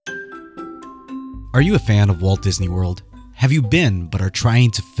Are you a fan of Walt Disney World? Have you been but are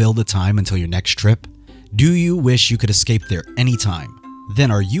trying to fill the time until your next trip? Do you wish you could escape there anytime? Then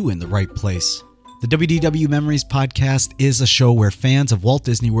are you in the right place? The WDW-Memories Podcast is a show where fans of Walt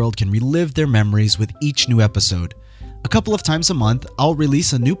Disney World can relive their memories with each new episode. A couple of times a month, I'll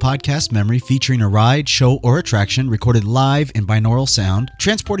release a new podcast memory featuring a ride, show, or attraction recorded live in binaural sound,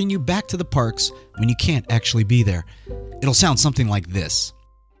 transporting you back to the parks when you can't actually be there. It'll sound something like this.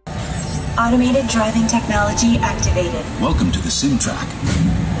 Automated driving technology activated. Welcome to the sim track.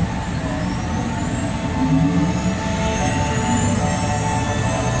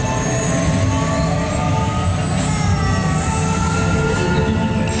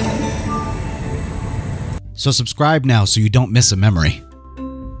 So subscribe now so you don't miss a memory.